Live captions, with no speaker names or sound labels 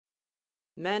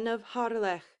Men of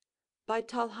Harlech by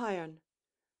Talhaiarn.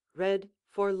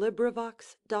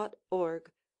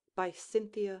 LibriVox.org by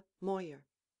Cynthia Moyer.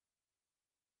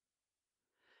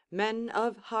 Men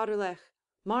of Harlech,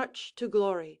 march to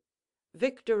glory!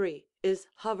 Victory is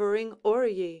hovering o'er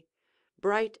ye!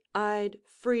 Bright‐eyed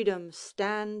Freedom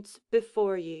stands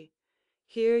before ye!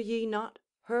 Hear ye not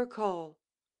her call?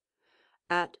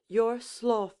 At your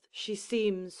sloth she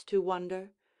seems to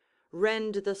wonder.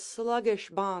 Rend the sluggish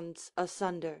bonds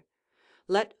asunder.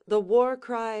 Let the war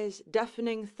cry's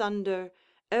deafening thunder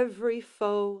every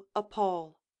foe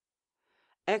appall.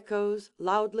 Echoes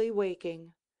loudly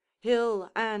waking, hill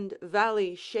and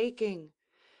valley shaking,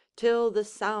 till the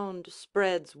sound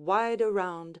spreads wide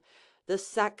around, the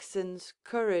Saxons'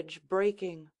 courage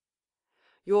breaking.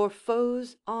 Your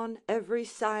foes on every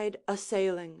side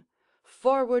assailing,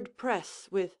 forward press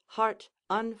with heart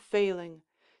unfailing,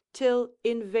 till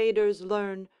invaders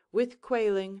learn, with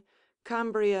quailing,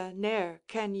 Cambria ne'er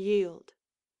can yield.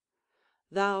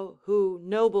 Thou who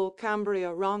noble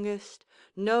Cambria wrongest,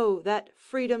 know that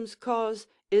Freedom's cause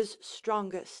is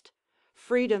strongest,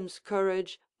 Freedom's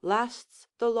courage lasts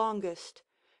the longest,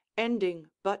 ending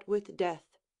but with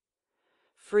death.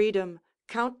 Freedom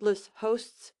countless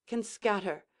hosts can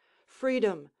scatter,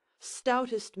 Freedom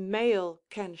stoutest mail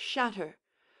can shatter,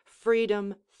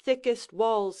 Freedom thickest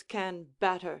walls can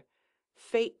batter,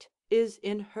 Fate is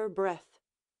in her breath.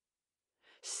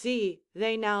 See,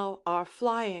 they now are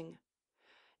flying!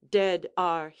 Dead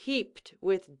are heaped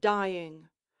with dying!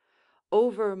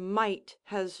 Over might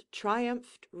has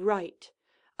triumphed right,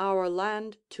 our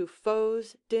land to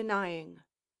foes denying.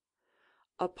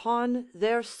 Upon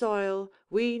their soil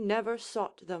we never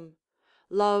sought them,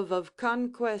 love of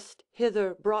conquest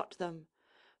hither brought them,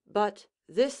 but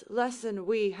this lesson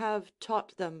we have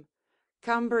taught them,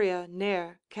 Cambria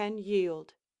ne'er can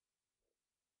yield.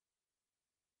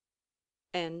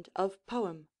 End of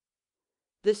poem.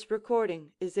 This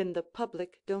recording is in the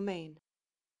public domain.